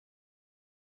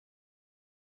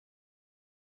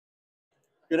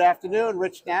Good afternoon,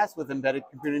 Rich Nass with Embedded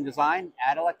Computing Design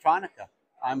at Electronica.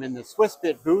 I'm in the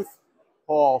Swissbit booth,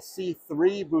 hall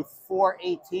C3, booth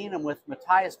 418. I'm with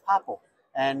Matthias Poppel,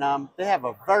 and they have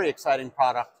a very exciting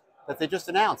product that they just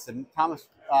announced. And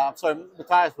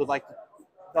Matthias would like to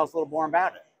tell us a little more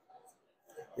about it.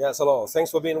 Yes, hello.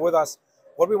 Thanks for being with us.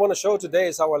 What we want to show today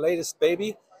is our latest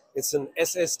baby. It's an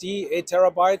SSD, 8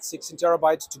 terabytes, 16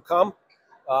 terabytes to come.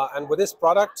 And with this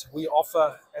product, we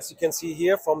offer, as you can see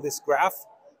here from this graph,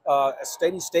 a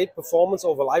steady state performance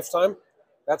over lifetime.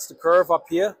 That's the curve up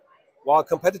here. While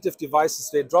competitive devices,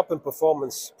 they drop in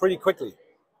performance pretty quickly.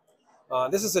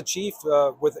 This is achieved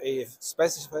with a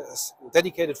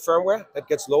dedicated firmware that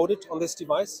gets loaded on this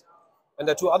device. And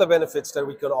there are two other benefits that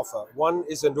we can offer. One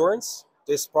is endurance.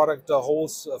 This product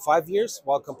holds 5 years,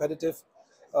 while competitive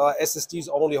SSDs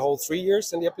only hold 3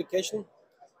 years in the application.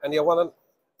 And the other one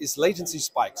is latency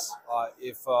spikes.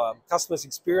 If customers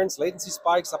experience latency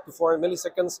spikes up to 400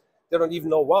 milliseconds, they don't even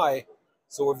know why.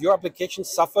 So if your application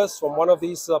suffers from one of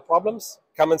these problems,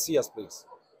 come and see us, please.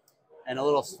 And a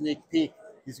little sneak peek,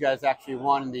 these guys actually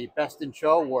won the Best in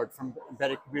Show award from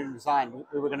Embedded Computing Design.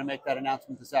 We were going to make that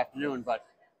announcement this afternoon, but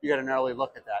you got an early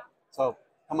look at that. So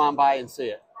come on by and see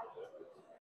it.